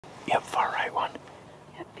Yep, far right one.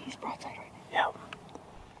 Yep, he's broadside right now.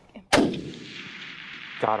 Yep.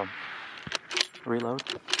 Got him. Reload.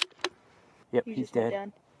 Yep, he's dead.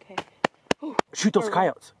 Down. Okay. Ooh. Shoot those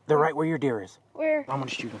coyotes. They're right where your deer is. Where? I'm gonna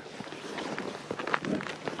shoot them.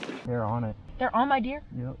 They're on it. They're on my deer?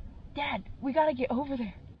 Yep. Dad, we gotta get over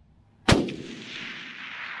there.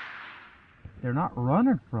 They're not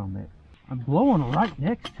running from it. I'm blowing right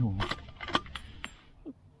next to them.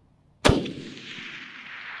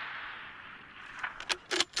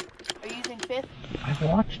 Are you using fifth? I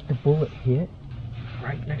watched the bullet hit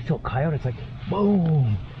right next to a coyote. It's like,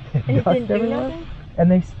 boom. And it didn't do nothing?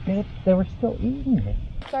 And they spit. They were still eating it.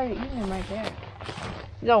 Started eating him right there.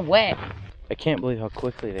 He's all wet. I can't believe how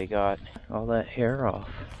quickly they got all that hair off.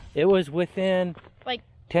 It was within like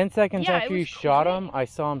 10 seconds after you shot him, I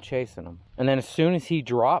saw him chasing him. And then as soon as he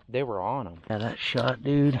dropped, they were on him. Yeah, that shot,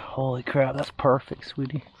 dude. Holy crap, that's perfect,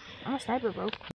 sweetie. I'm a sniper, bro.